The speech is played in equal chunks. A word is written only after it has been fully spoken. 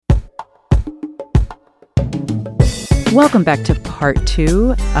Welcome back to part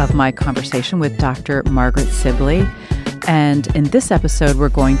 2 of my conversation with Dr. Margaret Sibley. And in this episode, we're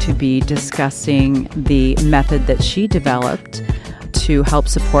going to be discussing the method that she developed to help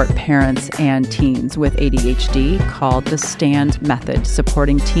support parents and teens with ADHD called the STAND method,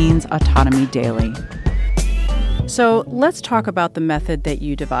 Supporting Teens Autonomy Daily. So let's talk about the method that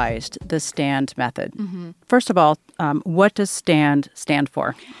you devised, the STAND method. Mm-hmm. First of all, what does STAND stand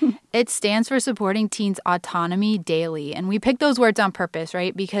for? It stands for Supporting Teens Autonomy Daily. And we picked those words on purpose,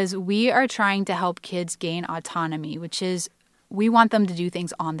 right? Because we are trying to help kids gain autonomy, which is we want them to do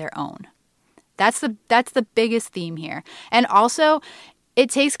things on their own. That's the biggest theme here. And also, it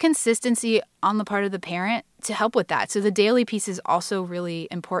takes consistency on the part of the parent to help with that. So the daily piece is also really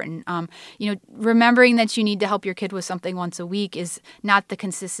important. Remembering that you need to help your kid with something once a week is not the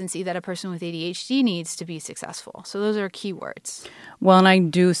consistency that a person with ADHD needs to be successful. So those are key words. Well, and I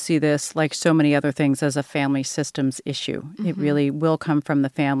do see this, like so many other things, as a family systems issue. Mm-hmm. It really will come from the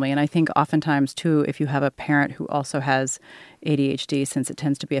family. And I think oftentimes, too, if you have a parent who also has ADHD, since it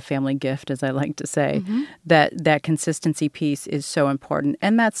tends to be a family gift, as I like to say, mm-hmm. that consistency piece is so important,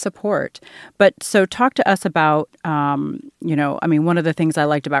 and that support. But so talk to us about, one of the things I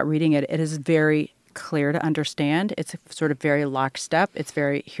liked about reading it, it is very clear to understand. It's sort of very lockstep. It's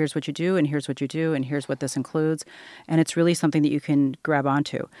very, here's what you do, and here's what you do, and here's what this includes. And it's really something that you can grab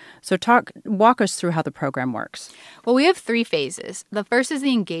onto. So walk us through how the program works. Well, we have 3 phases. The first is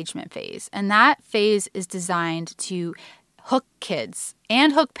the engagement phase, and that phase is designed to hook kids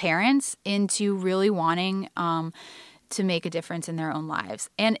and hook parents into really wanting to make a difference in their own lives.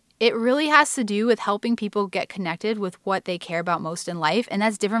 And it really has to do with helping people get connected with what they care about most in life. And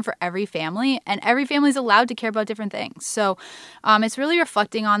that's different for every family. And every family is allowed to care about different things. So it's really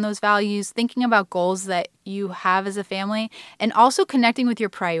reflecting on those values, thinking about goals that you have as a family, and also connecting with your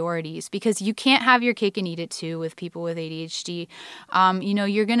priorities, because you can't have your cake and eat it too with people with ADHD.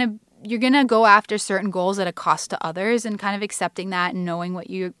 You're going to go after certain goals at a cost to others, and kind of accepting that and knowing what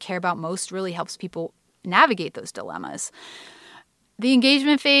you care about most really helps people navigate those dilemmas. The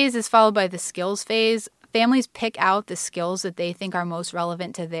engagement phase is followed by the skills phase. Families pick out the skills that they think are most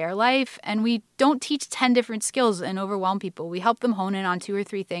relevant to their life, and we don't teach 10 different skills and overwhelm people. We help them hone in on 2 or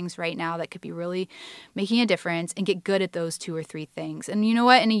 3 things right now that could be really making a difference, and get good at those 2 or 3 things. And you know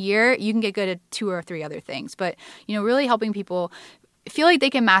what? In a year, you can get good at 2 or 3 other things, but really helping people feel like they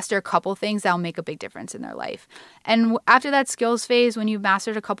can master a couple things that'll make a big difference in their life. And after that skills phase, when you've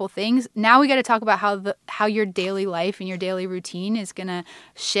mastered a couple things, now we got to talk about how your daily life and your daily routine is going to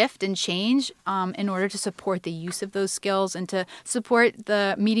shift and change in order to support the use of those skills and to support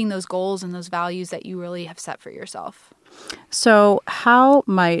the meeting those goals and those values that you really have set for yourself. So how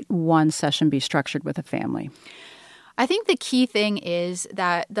might one session be structured with a family? I think the key thing is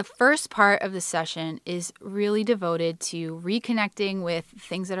that the first part of the session is really devoted to reconnecting with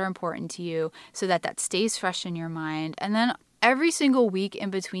things that are important to you so that stays fresh in your mind. And then every single week in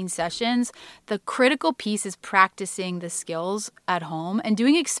between sessions, the critical piece is practicing the skills at home and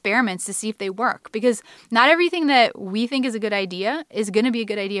doing experiments to see if they work. Because not everything that we think is a good idea is going to be a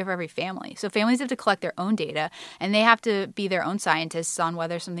good idea for every family. So families have to collect their own data, and they have to be their own scientists on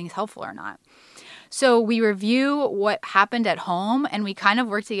whether something's helpful or not. So we review what happened at home, and we kind of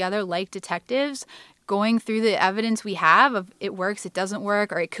work together like detectives, going through the evidence we have of it works, it doesn't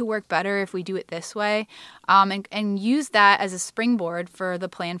work, or it could work better if we do it this way, and use that as a springboard for the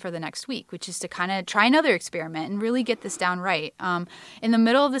plan for the next week, which is to kind of try another experiment and really get this down right. In the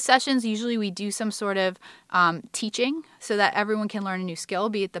middle of the sessions, usually we do some sort of teaching so that everyone can learn a new skill,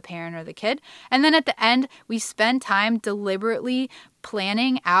 be it the parent or the kid. And then at the end, we spend time deliberately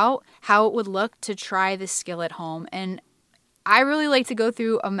planning out how it would look to try this skill at home. And I really like to go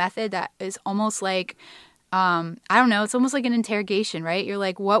through a method that is almost like, it's almost like an interrogation, right? You're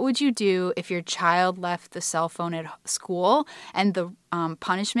like, what would you do if your child left the cell phone at school and the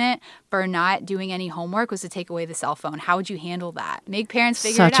punishment for not doing any homework was to take away the cell phone? How would you handle that? Make parents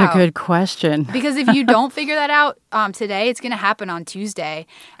figure it out. Such a good question. Because if you don't figure that out today, it's going to happen on Tuesday.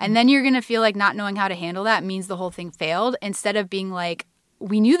 And then you're going to feel like not knowing how to handle that means the whole thing failed, instead of being like,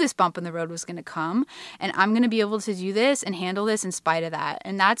 we knew this bump in the road was going to come, and I'm going to be able to do this and handle this in spite of that.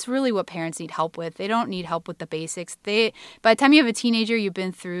 And that's really what parents need help with. They don't need help with the basics. By the time you have a teenager, you've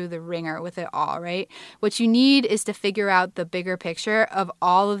been through the ringer with it all, right? What you need is to figure out the bigger picture of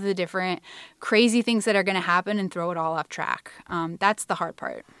all of the different crazy things that are going to happen and throw it all off track. That's the hard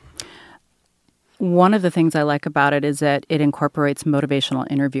part. One of the things I like about it is that it incorporates motivational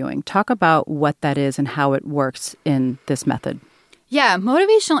interviewing. Talk about what that is and how it works in this method. Yeah,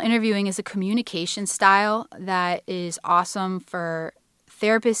 motivational interviewing is a communication style that is awesome for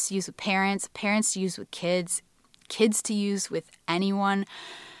therapists to use with parents, parents to use with kids. kids to use, with anyone.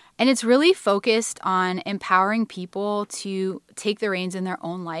 And it's really focused on empowering people to take the reins in their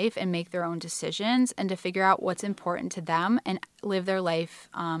own life and make their own decisions and to figure out what's important to them and live their life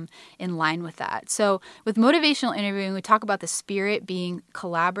in line with that. So with motivational interviewing, we talk about the spirit being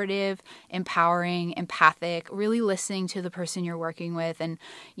collaborative, empowering, empathic, really listening to the person you're working with and,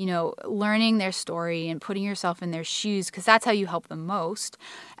 learning their story and putting yourself in their shoes, because that's how you help them most.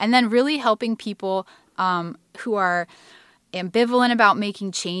 And then really helping people who are ambivalent about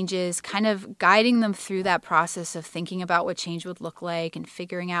making changes, kind of guiding them through that process of thinking about what change would look like and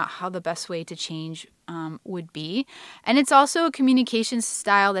figuring out how the best way to change would be. And it's also a communication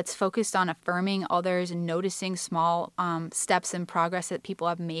style that's focused on affirming others and noticing small steps and progress that people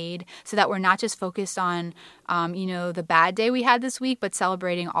have made, so that we're not just focused on, the bad day we had this week, but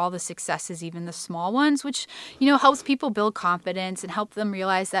celebrating all the successes, even the small ones, which, helps people build confidence and help them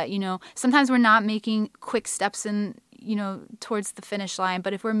realize that, sometimes we're not making quick steps in towards the finish line.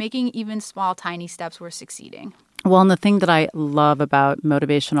 But if we're making even small, tiny steps, we're succeeding. Well, and the thing that I love about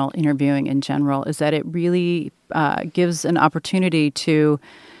motivational interviewing in general is that it really gives an opportunity to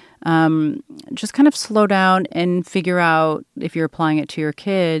just kind of slow down and figure out, if you're applying it to your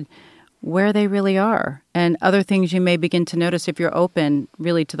kid, where they really are. And other things you may begin to notice if you're open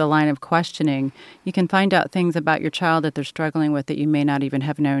really to the line of questioning. You can find out things about your child that they're struggling with that you may not even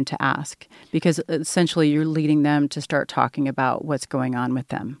have known to ask, because essentially you're leading them to start talking about what's going on with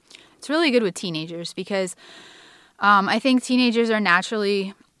them. It's really good with teenagers because I think teenagers are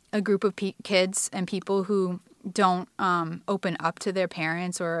naturally a group of kids and people who don't open up to their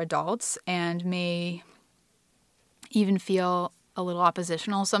parents or adults and may even feel a little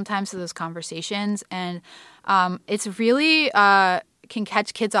oppositional sometimes to those conversations. And it's really can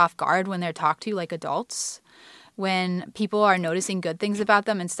catch kids off guard when they're talked to like adults, when people are noticing good things about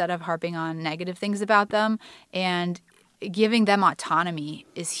them instead of harping on negative things about them. And giving them autonomy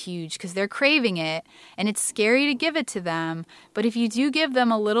is huge because they're craving it and it's scary to give it to them. But if you do give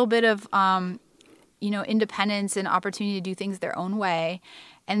them a little bit of, independence and opportunity to do things their own way,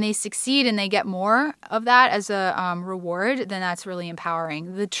 and they succeed and they get more of that as a reward, then that's really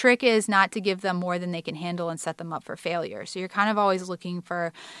empowering. The trick is not to give them more than they can handle and set them up for failure. So you're kind of always looking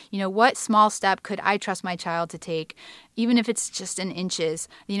for, what small step could I trust my child to take, even if it's just in inches,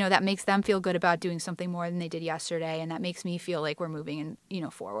 that makes them feel good about doing something more than they did yesterday. And that makes me feel like we're moving,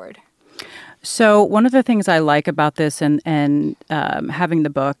 forward. So one of the things I like about this and having the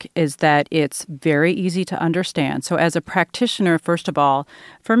book is that it's very easy to understand. So as a practitioner, first of all,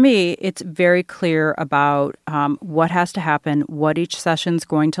 for me, it's very clear about what has to happen, what each session's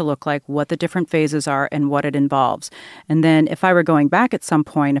going to look like, what the different phases are, and what it involves. And then if I were going back at some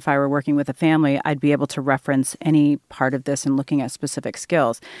point, if I were working with a family, I'd be able to reference any part of this and looking at specific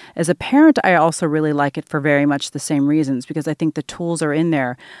skills. As a parent, I also really like it for very much the same reasons, because I think the tools are in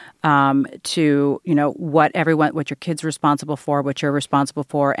there to, what your kid's responsible for, what you're responsible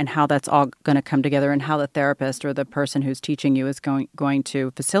for, and how that's all going to come together, and how the therapist or the person who's teaching you is going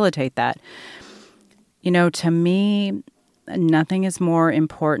to facilitate that. To me, nothing is more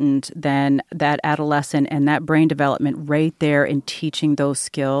important than that adolescent and that brain development right there in teaching those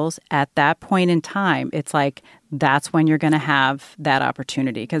skills at that point in time. It's like that's when you're going to have that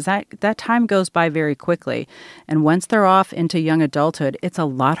opportunity, because that time goes by very quickly. And once they're off into young adulthood, it's a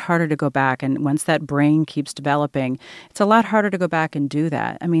lot harder to go back. And once that brain keeps developing, it's a lot harder to go back and do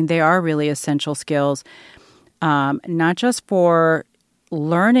that. I mean, they are really essential skills, not just for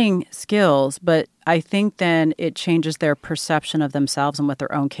learning skills, but I think then it changes their perception of themselves and what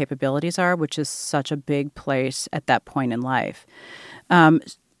their own capabilities are, which is such a big place at that point in life.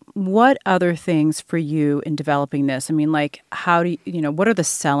 What other things for you in developing this? I mean, like, how do you, what are the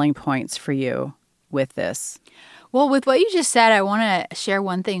selling points for you with this? Well, with what you just said, I want to share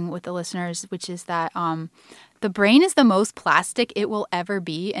one thing with the listeners, which is that the brain is the most plastic it will ever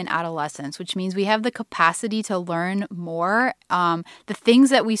be in adolescence, which means we have the capacity to learn more. The things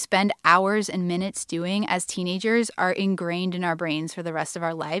that we spend hours and minutes doing as teenagers are ingrained in our brains for the rest of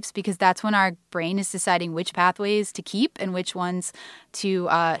our lives, because that's when our brain is deciding which pathways to keep and which ones to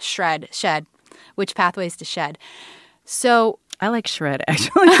shed, which pathways to shed. So I like shred,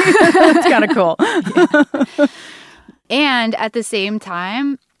 actually. That's kind of cool. Yeah. And at the same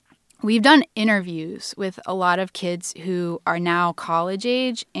time, we've done interviews with a lot of kids who are now college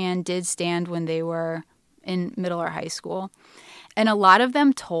age and did stand when they were in middle or high school. And a lot of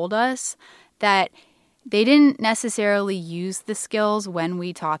them told us that they didn't necessarily use the skills when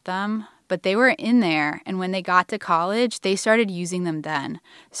we taught them, but they were in there. And when they got to college, they started using them then.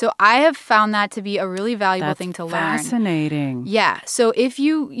 So I have found that to be a really valuable thing to learn. Fascinating. Yeah. So if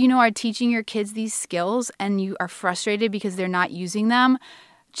you are teaching your kids these skills and you are frustrated because they're not using them,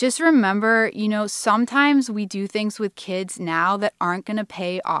 just remember, sometimes we do things with kids now that aren't going to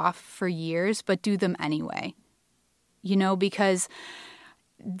pay off for years, but do them anyway. Because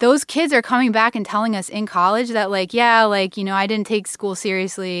those kids are coming back and telling us in college that I didn't take school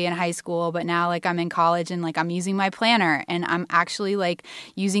seriously in high school, but now I'm in college and I'm using my planner and I'm actually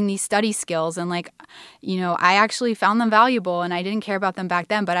using these study skills and I actually found them valuable and I didn't care about them back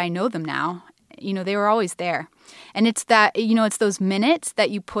then, but I know them now. They were always there. And it's that, it's those minutes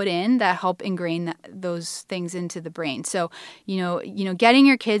that you put in that help ingrain those things into the brain. So, getting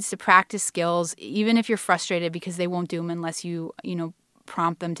your kids to practice skills, even if you're frustrated because they won't do them unless you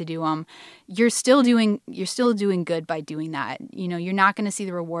prompt them to do them, you're still doing good by doing that. You're not going to see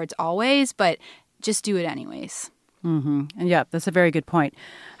the rewards always, but just do it anyways. Mm-hmm. And yeah, that's a very good point.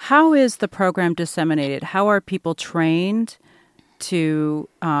 How is the program disseminated? How are people trained to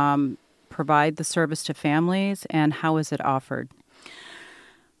provide the service to families, and how is it offered?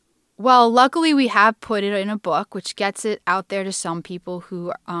 Well, luckily we have put it in a book, which gets it out there to some people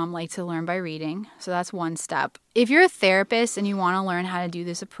who like to learn by reading. So that's one step. If you're a therapist and you want to learn how to do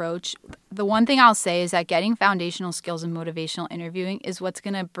this approach, the one thing I'll say is that getting foundational skills in motivational interviewing is what's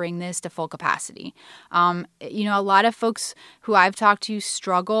going to bring this to full capacity. A lot of folks who I've talked to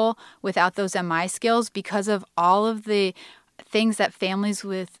struggle without those MI skills because of all of the things that families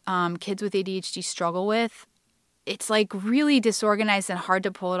with kids with ADHD struggle with. It's really disorganized and hard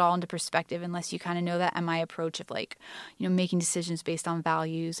to pull it all into perspective unless you kind of know that MI approach of making decisions based on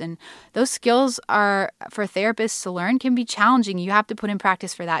values. And those skills are, for therapists to learn, can be challenging. You have to put in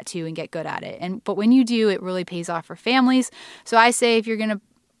practice for that too and get good at it. But when you do, it really pays off for families. So I say if you're going to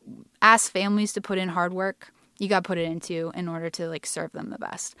ask families to put in hard work, you got to put it into in order to serve them the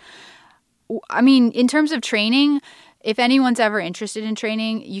best. I mean, in terms of training, if anyone's ever interested in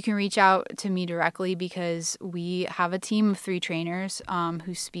training, you can reach out to me directly because we have a team of 3 trainers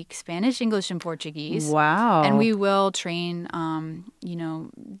who speak Spanish, English, and Portuguese. Wow. And we will train,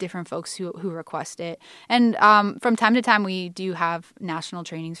 different folks who request it. And from time to time, we do have national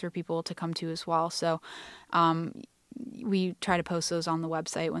trainings for people to come to as well. So we try to post those on the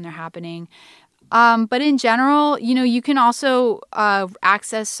website when they're happening. But in general, you can also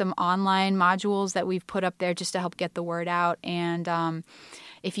access some online modules that we've put up there just to help get the word out. And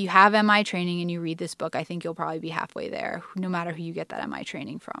if you have MI training and you read this book, I think you'll probably be halfway there, no matter who you get that MI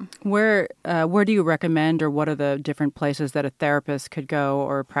training from. Where do you recommend, or what are the different places that a therapist could go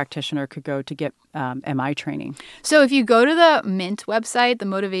or a practitioner could go to get MI training? So if you go to the MINT website, the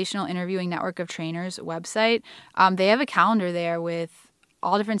Motivational Interviewing Network of Trainers website, they have a calendar there with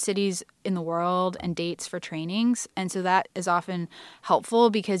all different cities in the world and dates for trainings. And so that is often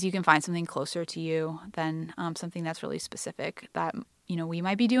helpful because you can find something closer to you than something that's really specific that, we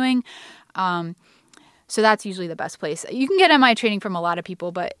might be doing. So that's usually the best place. You can get MI training from a lot of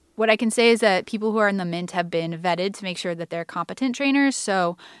people, but what I can say is that people who are in the MINT have been vetted to make sure that they're competent trainers.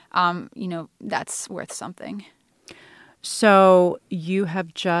 So, that's worth something. So you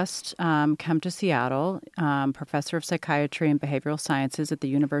have just come to Seattle, professor of psychiatry and behavioral sciences at the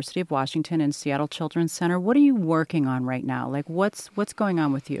University of Washington and Seattle Children's Center. What are you working on right now? What's going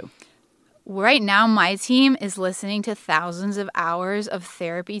on with you? Right now, my team is listening to thousands of hours of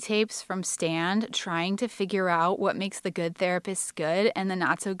therapy tapes from Stand, trying to figure out what makes the good therapists good and the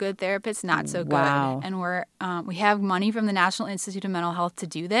not so good therapists not so good. Wow. And we have money from the National Institute of Mental Health to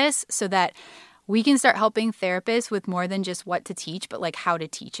do this so that we can start helping therapists with more than just what to teach, but how to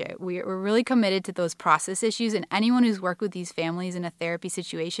teach it. We're really committed to those process issues, and anyone who's worked with these families in a therapy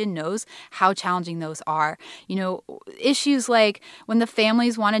situation knows how challenging those are. Issues like when the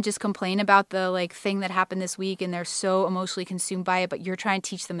families want to just complain about the thing that happened this week and they're so emotionally consumed by it, but you're trying to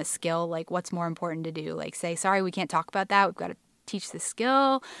teach them a skill, what's more important to do. Say, sorry, we can't talk about that. We've got to teach the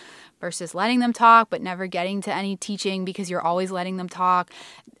skill versus letting them talk, but never getting to any teaching because you're always letting them talk.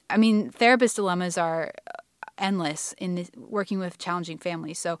 I mean, therapist dilemmas are endless in working with challenging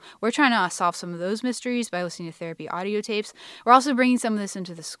families. So we're trying to solve some of those mysteries by listening to therapy audio tapes. We're also bringing some of this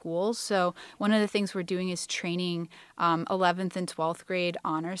into the schools. So one of the things we're doing is training 11th and 12th grade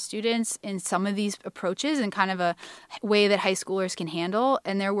honor students in some of these approaches and kind of a way that high schoolers can handle.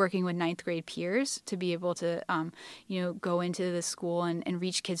 And they're working with 9th grade peers to be able to, go into the school and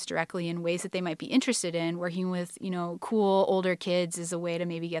reach kids directly in ways that they might be interested in. Working with, cool older kids is a way to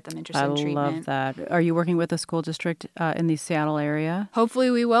maybe get them interested in treatment. I love that. Are you working with a school school district in the Seattle area?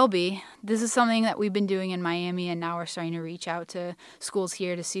 Hopefully we will be. This is something that we've been doing in Miami, and now we're starting to reach out to schools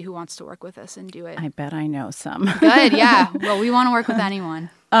here to see who wants to work with us and do it. I bet I know some. Good, yeah. Well, we want to work with anyone.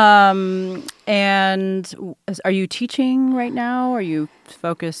 And are you teaching right now? Are you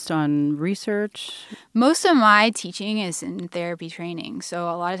focused on research? Most of my teaching is in therapy training. So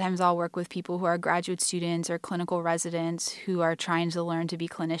a lot of times I'll work with people who are graduate students or clinical residents who are trying to learn to be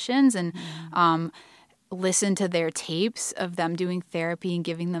clinicians and listen to their tapes of them doing therapy and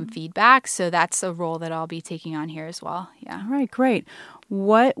giving them feedback. So that's a role that I'll be taking on here as well. Yeah. All right, great.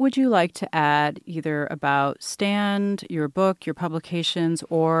 What would you like to add either about STAND, your book, your publications,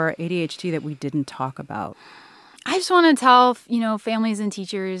 or ADHD that we didn't talk about? I just want to tell, families and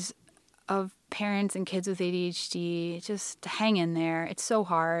teachers of parents and kids with ADHD, just hang in there. It's so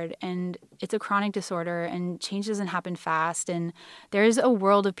hard, and it's a chronic disorder, and change doesn't happen fast. And there's a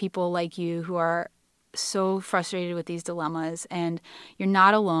world of people like you who are so frustrated with these dilemmas, and you're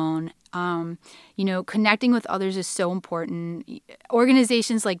not alone. Connecting with others is so important.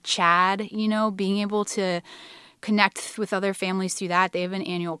 Organizations like CHAD, being able to connect with other families through that. They have an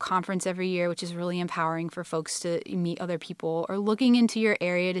annual conference every year, which is really empowering for folks to meet other people, or looking into your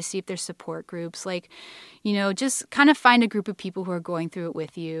area to see if there's support groups. Just kind of find a group of people who are going through it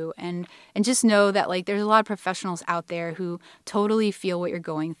with you, and just know that there's a lot of professionals out there who totally feel what you're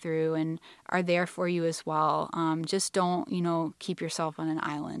going through and are there for you as well. Just don't, keep yourself on an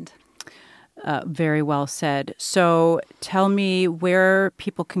island. Very well said. So tell me where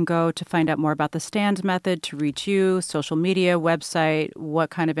people can go to find out more about the STAND method, to reach you, social media, website,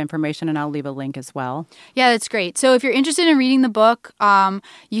 what kind of information, and I'll leave a link as well. Yeah, that's great. So if you're interested in reading the book,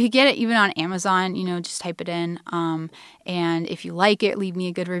 you could get it even on Amazon, just type it in. And if you like it, leave me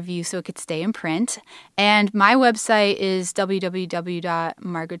a good review so it could stay in print. And my website is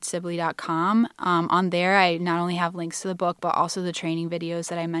www.margaretsibley.com. On there, I not only have links to the book, but also the training videos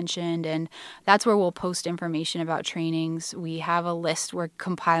that I mentioned. And that's where we'll post information about trainings. We have a list we're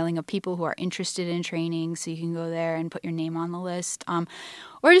compiling of people who are interested in training, so you can go there and put your name on the list. Or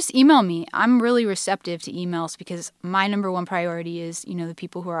just email me. I'm really receptive to emails because my number one priority is, the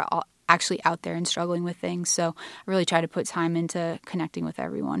people who are actually out there and struggling with things. So I really try to put time into connecting with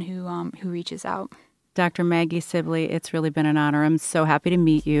everyone who reaches out. Dr. Maggie Sibley, it's really been an honor. I'm so happy to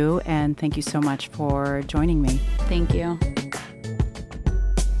meet you, and thank you so much for joining me. Thank you.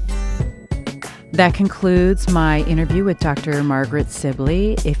 That concludes my interview with Dr. Margaret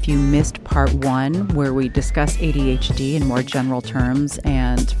Sibley. If you missed part 1, where we discuss ADHD in more general terms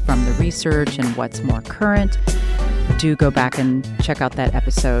and from the research and what's more current, do go back and check out that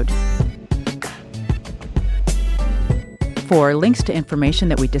episode. For links to information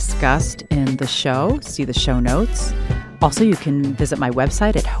that we discussed in the show, see the show notes. Also, you can visit my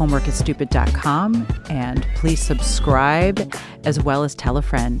website at homeworkisstupid.com, and please subscribe as well as tell a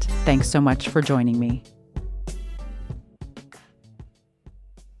friend. Thanks so much for joining me.